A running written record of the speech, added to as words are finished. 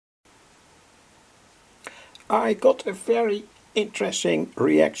I got a very interesting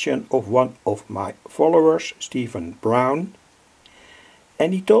reaction of one of my followers, Stephen Brown,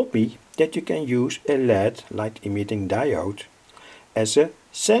 and he told me that you can use a LED, light emitting diode, as a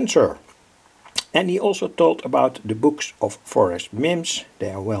sensor. And he also told about the books of Forrest Mimms.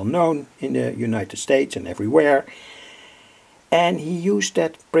 They are well known in the United States and everywhere. And he used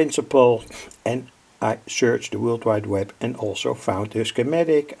that principle, and I searched the World Wide Web and also found a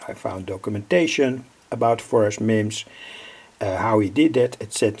schematic. I found documentation about Forrest Mimms, how he did that,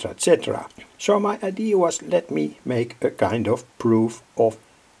 etc., etc. So my idea was, let me make a kind of proof of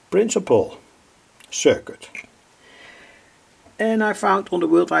principle circuit. And I found on the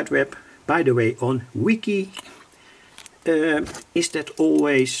World Wide Web, by the way, on Wiki. Is that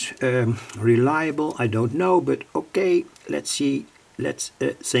always reliable? I don't know, but okay, let's see. Let's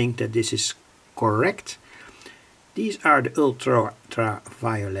think that this is correct. These are the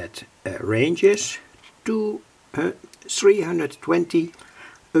ultraviolet ranges, 320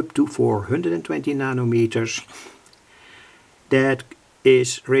 up to 420 nanometers. That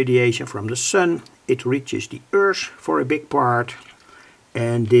is radiation from the sun. It reaches the Earth for a big part.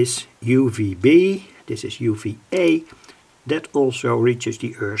 And this UVB, this is UVA, that also reaches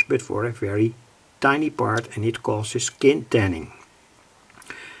the Earth, but for a very tiny part, and it causes skin tanning.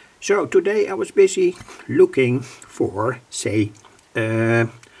 So today I was busy looking for, say,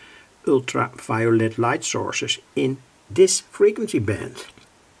 ultraviolet light sources in this frequency band.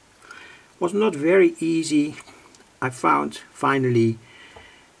 Was not very easy. I found finally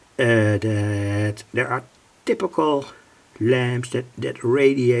that there are typical lamps that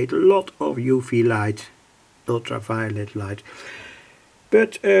radiate a lot of UV light, ultraviolet light,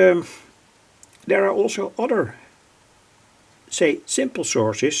 but there are also other, say, simple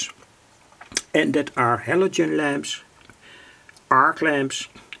sources, and that are halogen lamps, arc lamps,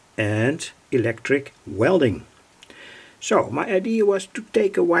 and electric welding. So my idea was to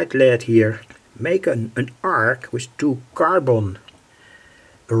take a white LED here, make an arc with two carbon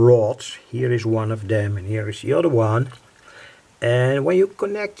rods. Here is one of them and here is the other one. And when you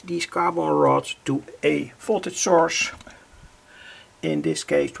connect these carbon rods to a voltage source, in this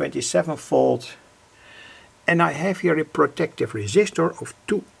case 27 volt, and I have here a protective resistor of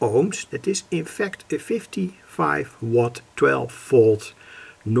 2 ohms, that is in fact a 55 watt 12 volt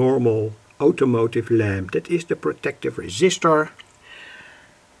normal automotive lamp. That is the protective resistor.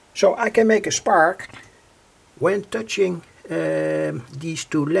 So I can make a spark when touching these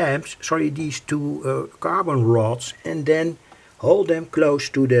two lamps, these two carbon rods, and then hold them close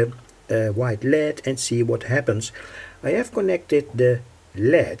to the white LED and see what happens. I have connected the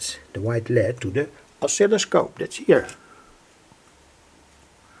LEDs, the white LED, to the oscilloscope. That's here.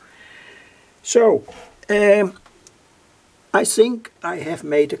 So I think I have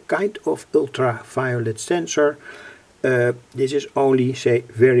made a kind of ultraviolet sensor. This is only, say,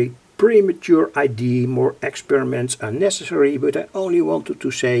 very premature idea. More experiments are necessary, but I only wanted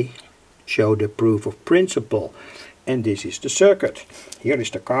to show the proof of principle. And this is the circuit. Here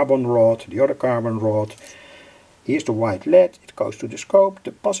is the carbon rod, the other carbon rod. Here's the white LED, it goes to the scope.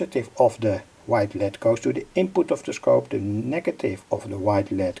 The positive of the white LED goes to the input of the scope. The negative of the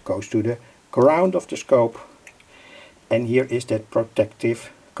white LED goes to the ground of the scope. And here is that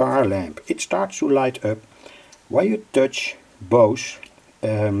protective car lamp. It starts to light up when you touch both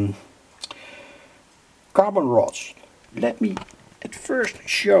carbon rods. Let me at first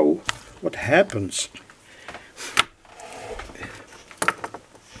show what happens.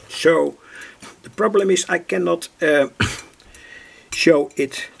 So the problem is I cannot show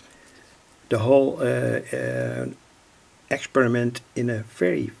it the whole experiment in a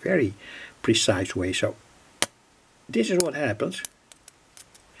very precise way. So this is what happens.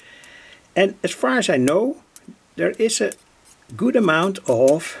 And as far as I know, there is a good amount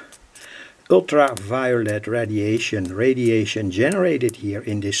of ultraviolet radiation generated here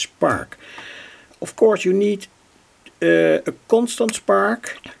in this spark. Of course you need a constant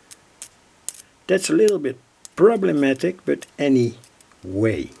spark. That's a little bit problematic, but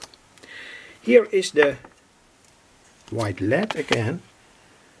anyway. Here is the white LED again.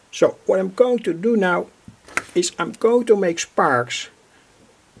 So what I'm going to do now is I'm going to make sparks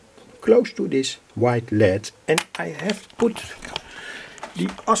close to this white LED, and I have put the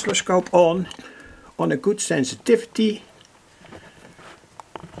oscilloscope on a good sensitivity.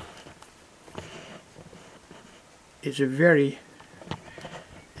 It's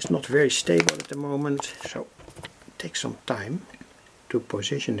not very stable at the moment, so it takes some time to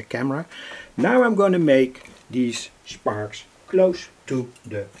position the camera. Now I'm going to make these sparks close to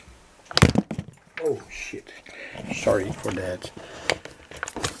the... Oh shit, sorry for that.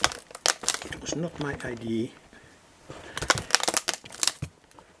 It was was not my idea.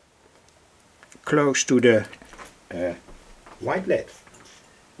 Close to the white LED.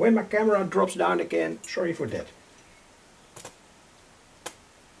 When my camera drops down again, sorry for that.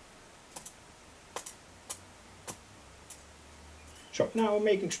 So now I'm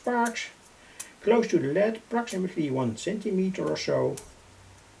making sparks close to the LED, approximately 1 centimeter or so.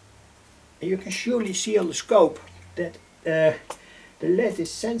 And you can surely see on the scope that the LED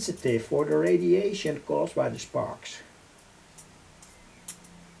is sensitive for the radiation caused by the sparks.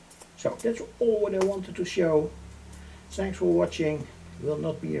 So that's all what I wanted to show. Thanks for watching. It will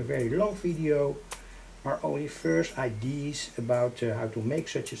not be a very long video. Are only first ideas about how to make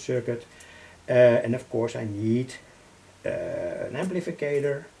such a circuit. And of course I need an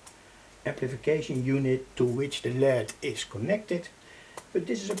amplification unit to which the LED is connected. But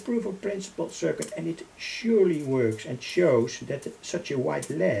this is a proof of principle circuit, and it surely works and shows that such a white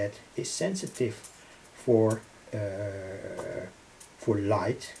LED is sensitive for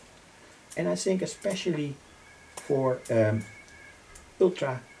light, and I think especially for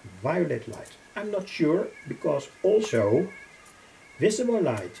ultraviolet light. I'm not sure, because also visible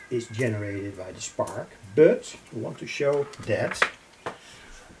light is generated by the spark, but I want to show that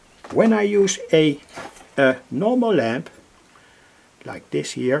when I use a normal lamp like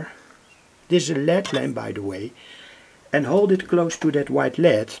this here, this is a LED lamp by the way, and hold it close to that white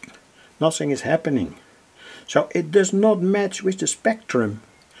LED, nothing is happening. So it does not match with the spectrum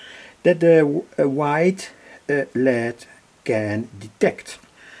that the white LED can detect.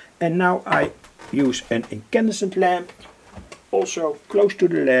 And now I use an incandescent lamp, also close to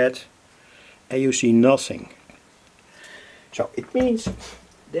the LED, and you see nothing. So it means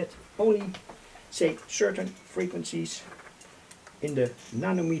that only, say, certain frequencies in the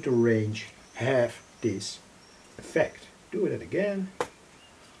nanometer range have this effect. Do it again.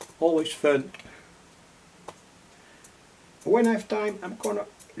 Always fun. When I have time, I'm gonna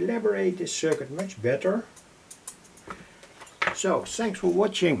elaborate this circuit much better. So, thanks for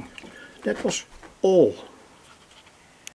watching. That was all.